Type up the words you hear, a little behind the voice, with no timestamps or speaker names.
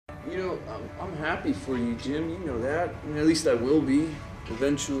You know, I'm happy for you, Jim. You know that. I mean, at least I will be,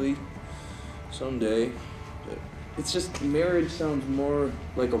 eventually, someday. But it's just marriage sounds more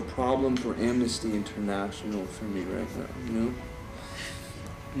like a problem for Amnesty International for me right now, you know?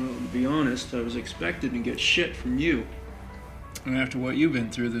 Well, to be honest, I was expecting to get shit from you. And after what you've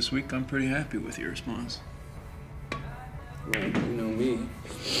been through this week, I'm pretty happy with your response. Well, you know me.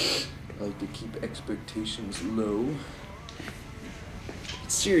 I like to keep expectations low.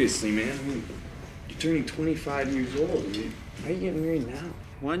 Seriously, man, I mean, you're turning 25 years old. Why are you getting married now?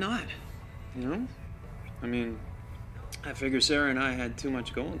 Why not? You know? I mean, I figure Sarah and I had too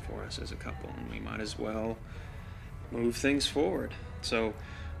much going for us as a couple, and we might as well move things forward. So,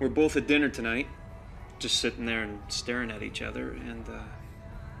 we're both at dinner tonight, just sitting there and staring at each other, and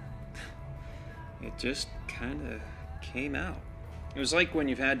it just kind of came out. It was like when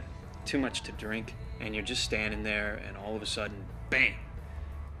you've had too much to drink, and you're just standing there, and all of a sudden, bam!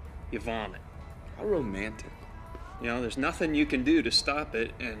 You vomit. How romantic. You know, there's nothing you can do to stop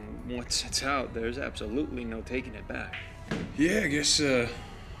it, and once it's out, there's absolutely no taking it back. Yeah, I guess,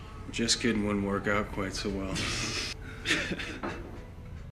 just kidding wouldn't work out quite so well.